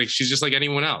know, like she's just like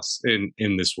anyone else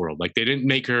in this world. Like they didn't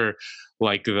make her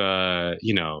like the,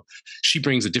 you know, she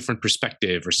brings a different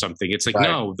perspective or something. It's like,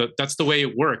 no, that's the way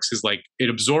it works, is like, it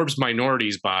absorbs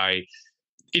minorities by,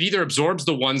 it either absorbs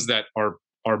the ones that are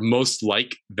most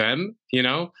like them, you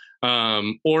know,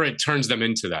 or it turns them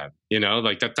into them, you know,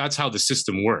 like that's how the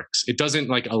system works. It doesn't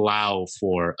like allow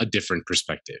for a different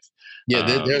perspective.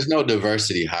 Yeah, there's no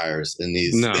diversity hires in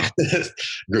these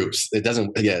groups. It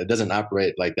doesn't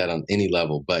operate like that on any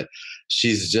level, but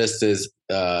she's just as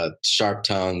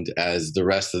sharp-tongued as the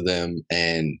rest of them.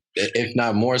 And if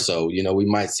not more so, you know, we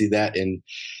might see that in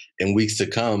weeks to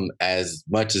come. As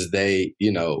much as they,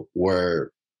 you know,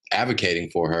 were advocating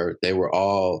for her, they were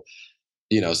all,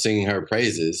 you know, singing her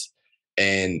praises.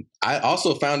 And I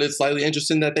also found it slightly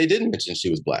interesting that they didn't mention she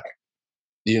was Black.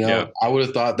 You know, I would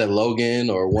have thought that Logan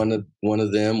or one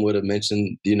of them would have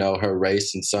mentioned, you know, her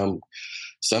race in some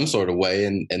sort of way.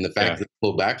 And the fact that they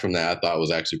pulled back from that, I thought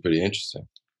was actually pretty interesting.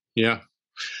 Yeah.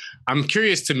 I'm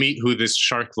curious to meet who this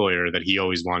shark lawyer that he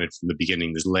always wanted from the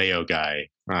beginning, this Leo guy,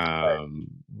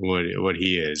 what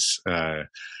he is.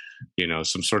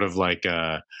 Some sort of like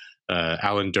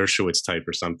Alan Dershowitz type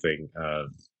or something.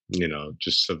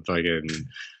 Just some fucking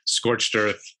scorched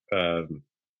earth. Or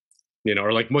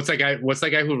like what's that guy who's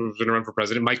going to run for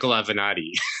president? Michael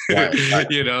Avenatti. Right.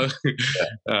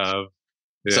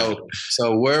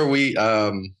 So where we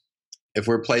if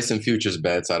we're placing futures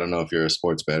bets, I don't know if you're a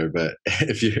sports bettor, but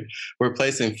we're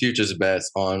placing futures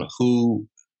bets on who,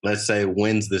 let's say,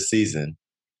 wins the season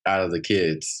out of the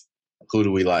kids, who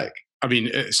do we like? I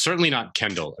mean, certainly not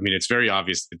Kendall. I mean, it's very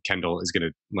obvious that Kendall is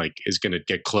gonna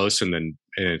get close and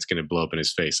it's gonna blow up in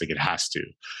his face. Like it has to.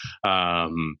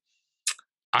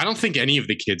 I don't think any of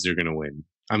the kids are gonna win.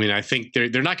 I mean, I think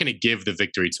they're not gonna give the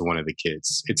victory to one of the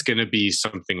kids. It's gonna be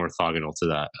something orthogonal to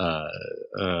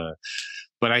that.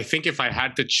 But I think if I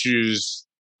had to choose,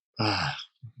 I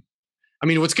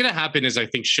mean, what's gonna happen is I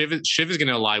think Shiv is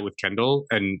gonna ally with Kendall,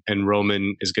 and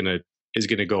Roman is gonna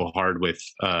go hard with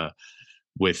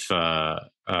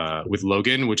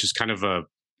Logan, which is kind of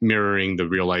mirroring the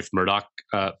real life Murdoch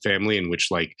family, in which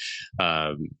like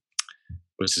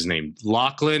what's his name?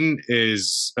 Lachlan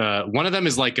is one of them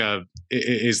is like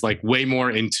way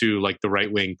more into like the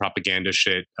right wing propaganda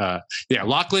shit.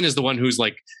 Lachlan is the one who's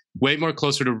like way more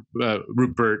closer to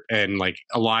Rupert and like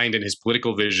aligned in his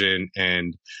political vision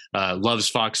and loves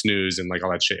Fox News and like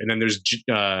all that shit. And then there's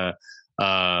the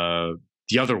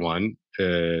other one,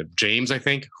 James, I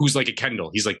think, who's like a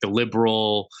Kendall. He's like the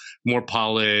liberal, more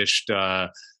polished,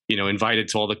 invited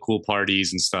to all the cool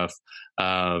parties and stuff.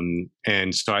 And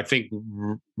so I think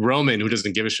Roman, who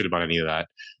doesn't give a shit about any of that,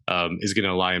 is going to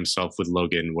ally himself with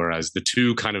Logan, whereas the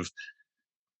two kind of,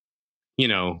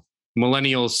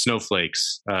 millennial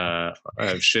snowflakes,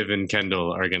 Shiv and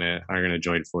Kendall are gonna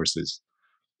join forces.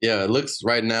 Yeah, it looks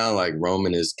right now like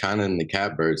Roman is kind of in the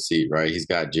catbird seat, right? He's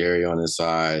got Jerry on his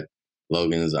side.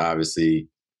 Logan is obviously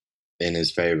in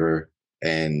his favor.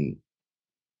 And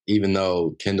even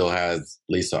though Kendall has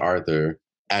Lisa Arthur,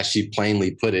 as she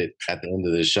plainly put it at the end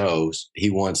of the show, he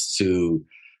wants to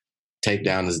take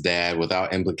down his dad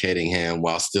without implicating him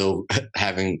while still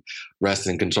having rest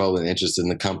and control and interest in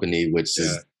the company, which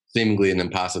is seemingly an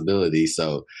impossibility.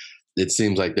 So it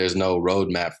seems like there's no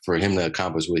roadmap for him to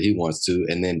accomplish what he wants to.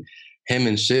 And then him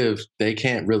and Shiv, they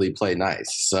can't really play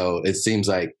nice. So it seems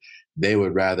like they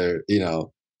would rather,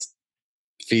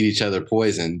 feed each other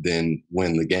poison than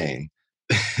win the game.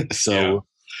 So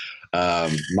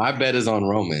my bet is on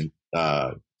Roman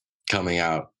coming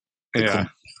out by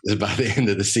the end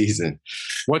of the season.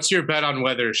 What's your bet on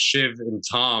whether Shiv and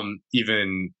Tom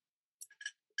even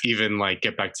like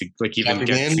get back to like even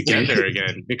get together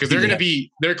again? Because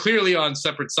they're clearly on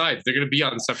separate sides. They're going to be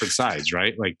on separate sides,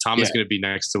 right? Like Tom is going to be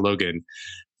next to Logan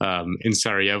in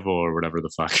Sarajevo or whatever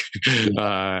the fuck.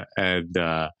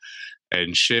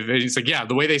 And Shiv, and he's like,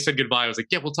 the way they said goodbye, I was like,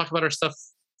 we'll talk about our stuff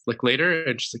like later.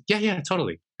 And she's like, yeah,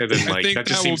 totally. And then like that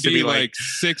just seems to be like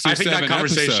 6 or 7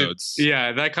 episodes.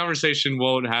 Yeah, that conversation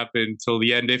won't happen till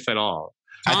the end, if at all.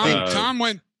 Tom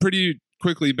went pretty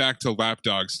quickly back to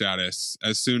lapdog status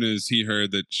as soon as he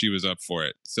heard that she was up for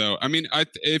it. So I mean,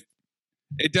 if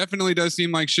it definitely does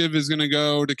seem like Shiv is going to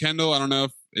go to Kendall. I don't know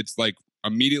if it's like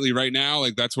immediately right now,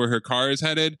 like that's where her car is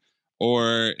headed,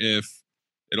 or if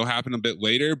it'll happen a bit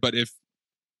later. But if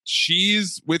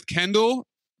she's with Kendall,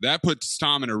 that puts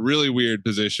Tom in a really weird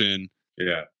position.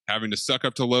 Yeah, having to suck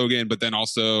up to Logan, but then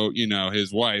also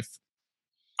his wife.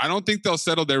 I don't think they'll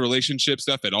settle their relationship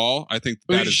stuff at all. I think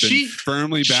that has been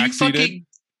firmly backseated. She fucking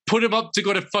put him up to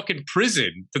go to fucking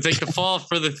prison to take the fall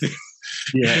for the thing.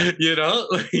 Yeah.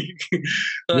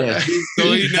 So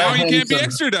now he can't be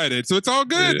extradited. So it's all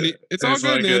good. Yeah. It's all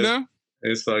good, Nando.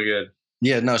 It's all good.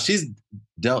 Yeah, no, she's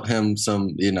dealt him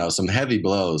some heavy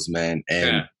blows, man.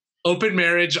 And open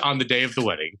marriage on the day of the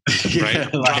wedding,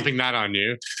 right? Dropping that on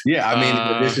you. Yeah, I mean, in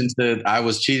addition to I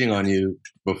was cheating on you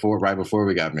right before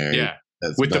we got married. Yeah.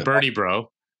 With the Bernie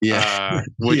bro. Yeah.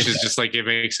 Which is just like, it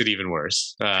makes it even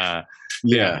worse. So, I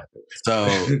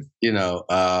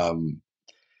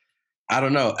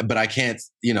don't know, but I can't,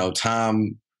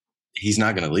 Tom, he's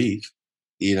not going to leave.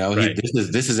 Right.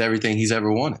 This is everything he's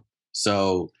ever wanted.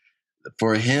 So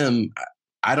for him,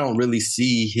 I don't really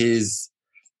see his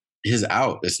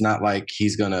out. It's not like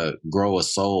he's going to grow a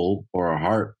soul or a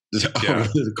heart over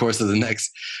the course of the next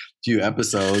few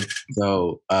episodes.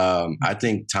 So I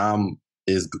think Tom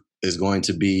is going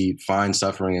to be fine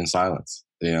suffering in silence.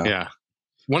 Yeah.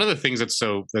 One of the things that's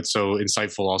so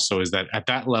insightful also is that at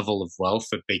that level of wealth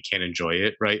that they can't enjoy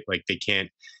it, right? Like they can't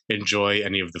enjoy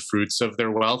any of the fruits of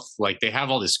their wealth. Like they have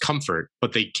all this comfort,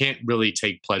 but they can't really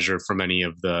take pleasure from any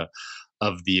of the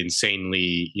of the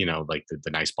insanely, like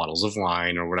the nice bottles of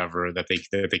wine or whatever that they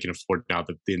can afford now,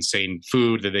 the insane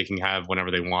food that they can have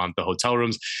whenever they want, the hotel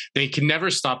rooms. They can never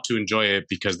stop to enjoy it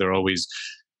because they're always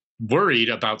worried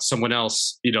about someone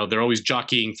else. They're always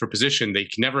jockeying for position. They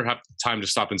can never have time to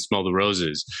stop and smell the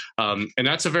roses. And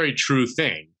that's a very true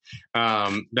thing.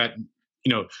 That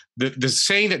the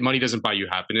saying that money doesn't buy you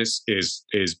happiness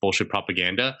is bullshit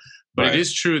propaganda. But It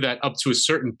is true that up to a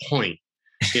certain point,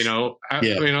 Biggie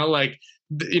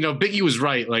was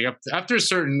right. Like after a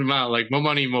certain amount, like more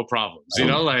money, more problems.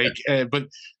 But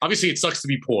obviously it sucks to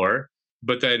be poor.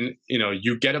 But then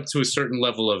you get up to a certain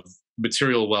level of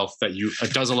material wealth that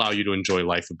does allow you to enjoy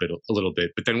life a little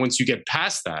bit. But then once you get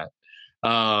past that,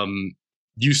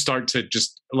 you start to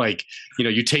just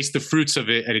you taste the fruits of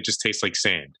it, and it just tastes like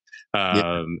sand.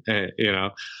 I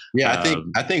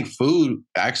think food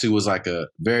actually was like a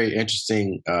very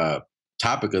interesting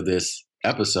topic of this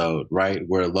episode, right?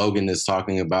 Where Logan is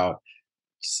talking about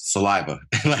saliva.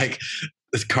 Like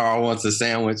Carl wants a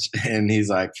sandwich and he's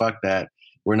like, fuck that.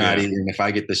 We're not eating. If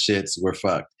I get the shits, we're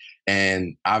fucked.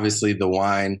 And obviously the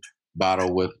wine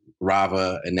bottle with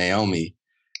Rava and Naomi.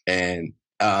 And,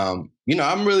 I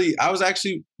was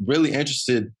actually really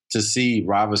interested to see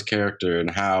Rava's character and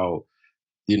how,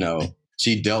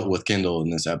 she dealt with Kendall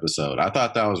in this episode. I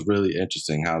thought that was really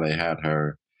interesting how they had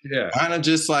her kind of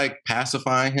just like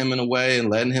pacifying him in a way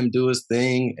and letting him do his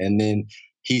thing. And then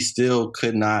he still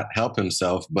could not help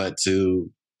himself but to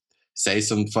say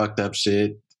some fucked up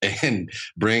shit and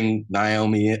bring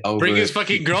Naomi over. Bring his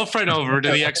fucking girlfriend over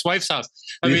to the ex-wife's house.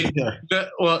 I mean,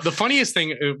 the funniest thing,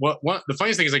 the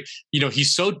funniest thing is like,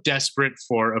 he's so desperate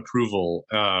for approval,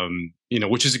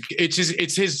 which is,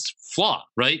 it's his flaw,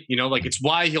 right? It's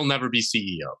why he'll never be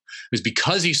CEO. It's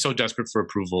because he's so desperate for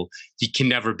approval, he can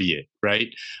never be it, right?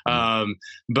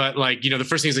 But the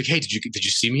first thing is like, hey, did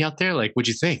you see me out there? Like, what'd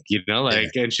you think?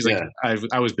 And she's like,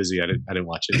 I was busy. I didn't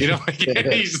watch it.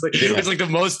 He's like, it's like the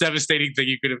most devastating thing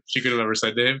she could have ever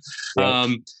said to him.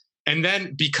 And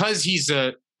then because he's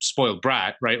a spoiled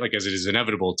brat, right? Like as it is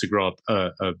inevitable to grow up,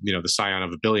 the scion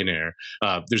of a billionaire.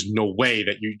 There's no way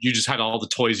that you just had all the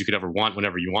toys you could ever want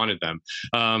whenever you wanted them.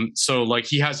 So like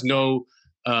he has no,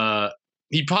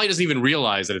 he probably doesn't even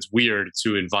realize that it's weird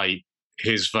to invite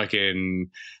his fucking,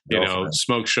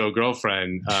 smoke show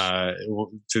girlfriend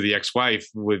to the ex-wife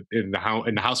in the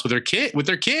house with their kids. But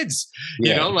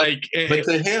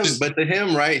to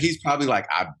him, right? He's probably like,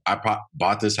 I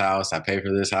bought this house, I pay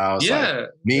for this house. Yeah,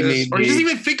 like, or he doesn't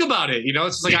even think about it.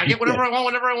 It's like I get whatever I want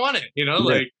whenever I want it.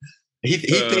 He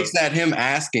thinks that him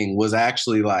asking was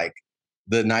actually like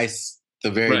the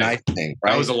very nice thing,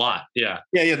 right? That was a lot. Yeah,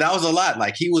 that was a lot.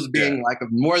 Like he was being like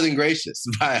more than gracious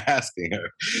by asking her,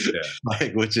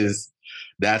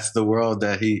 that's the world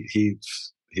that he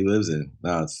lives in.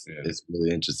 No, it's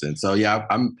really interesting. So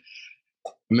I'm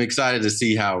excited to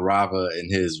see how Rava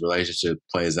and his relationship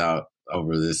plays out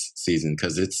over this season,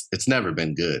 because it's never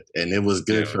been good, and it was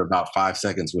good for about 5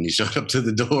 seconds when he showed up to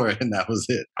the door, and that was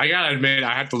it. I gotta admit,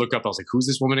 I had to look up. I was like, "Who's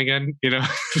this woman again?"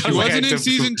 She wasn't in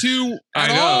season 2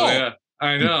 at all. Yeah.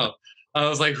 I know. I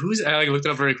was like, I looked it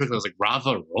up very quickly. I was like,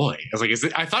 Rava Roy. I was like,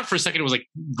 I thought for a second it was like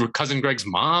cousin Greg's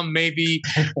mom, maybe,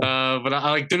 but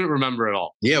I didn't remember at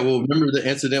all. Yeah, well, remember the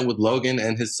incident with Logan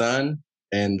and his son,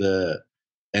 and the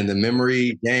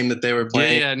memory game that they were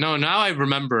playing. Yeah. No, now I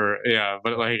remember. Yeah,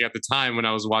 but like at the time when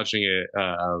I was watching it,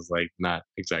 I was like not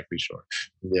exactly sure.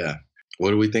 Yeah. What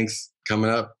do we think's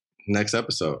coming up next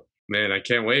episode? Man, I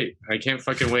can't wait. I can't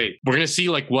fucking wait. We're gonna see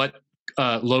like what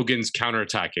Logan's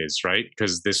counterattack is, right?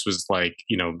 Because this was like,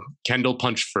 Kendall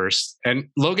punched first, and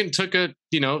Logan took a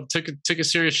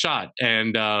serious shot,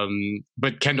 and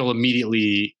but Kendall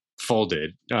immediately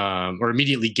folded, or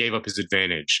immediately gave up his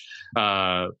advantage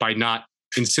by not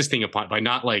insisting upon, by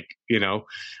not like,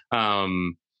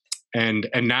 and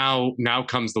now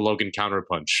comes the Logan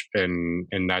counterpunch,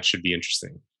 and that should be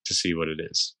interesting to see what it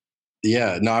is.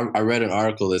 Yeah, no, I read an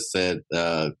article that said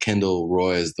Kendall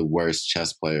Roy is the worst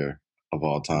chess player of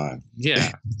all time.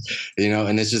 Yeah.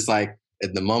 And it's just like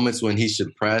at the moments when he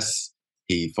should press,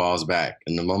 he falls back.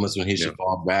 And the moments when he should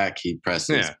fall back, he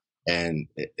presses. Yeah. And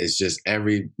it's just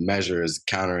every measure is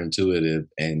counterintuitive,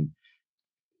 and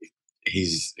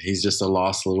he's just a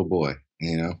lost little boy,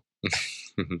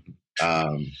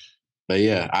 But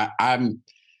yeah, I'm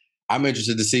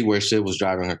interested to see where Shiv was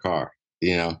driving her car.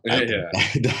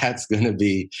 That's gonna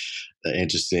be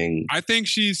interesting. I think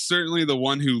she's certainly the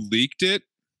one who leaked it.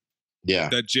 Yeah,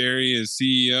 that Jerry is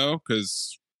CEO,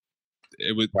 because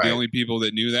it was the only people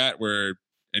that knew that were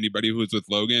anybody who was with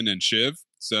Logan and Shiv.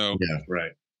 So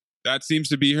that seems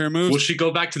to be her move. Will she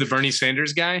go back to the Bernie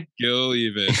Sanders guy?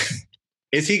 Believe it.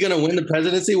 Is he going to win the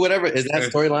presidency? Whatever. Is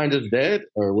that storyline just dead?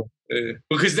 Or what?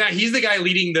 Because he's the guy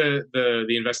leading the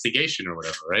investigation or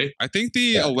whatever, right? I think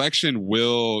the election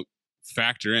will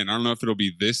factor in. I don't know if it'll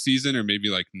be this season or maybe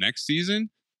like next season,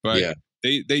 but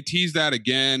they tease that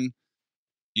again.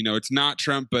 You know, it's not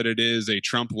Trump, but it is a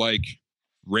Trump-like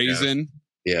raisin.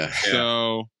 Yeah.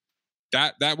 So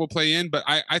that will play in. But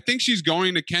I think she's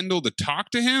going to Kendall to talk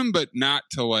to him, but not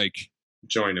to like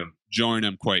join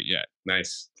him quite yet.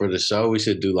 Nice. For the show, we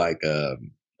should do like a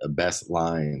best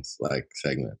lines like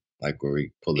segment, like where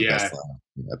we pull the best line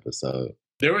in the episode.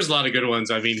 There was a lot of good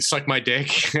ones. I mean, suck my dick,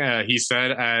 he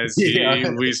said, as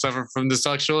we suffer from the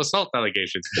sexual assault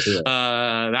allegations.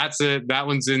 That's it. That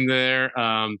one's in there.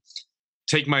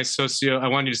 Take my I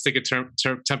want you to stick a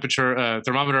temperature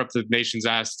thermometer up the nation's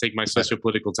ass. Take my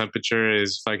socio-political temperature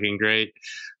is fucking great.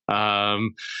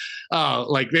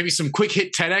 Like maybe some quick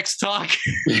hit TEDx talk.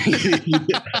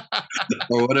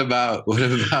 Or what about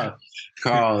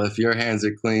Carl? If your hands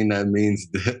are clean, that means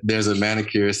there's a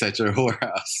manicurist at your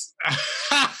whorehouse.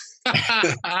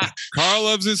 Carl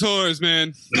loves his whores,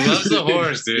 man. He loves the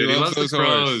whores, dude. He loves the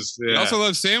pros. Yeah. He also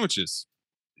loves sandwiches.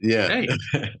 Yeah. Hey,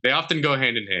 they often go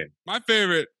hand in hand. My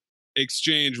favorite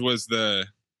exchange was the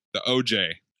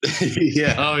OJ.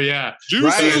 Yeah. Oh yeah.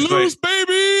 Juicy loose,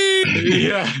 baby.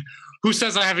 Yeah. Who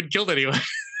says I haven't killed anyone?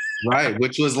 Right.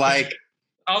 Which was like,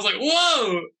 I was like,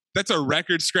 whoa. That's a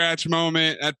record scratch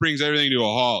moment. That brings everything to a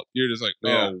halt. You're just like,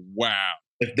 oh wow.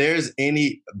 If there's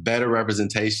any better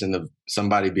representation of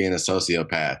somebody being a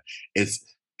sociopath, it's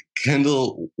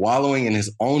Kendall wallowing in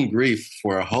his own grief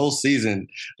for a whole season,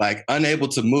 like unable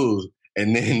to move.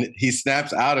 And then he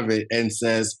snaps out of it and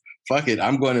says, fuck it,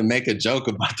 I'm going to make a joke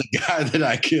about the guy that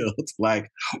I killed.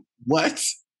 Like, what?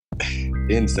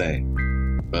 Insane.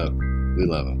 But we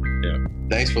love him. Yeah.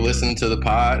 Thanks for listening to the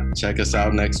pod. Check us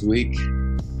out next week.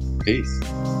 Peace.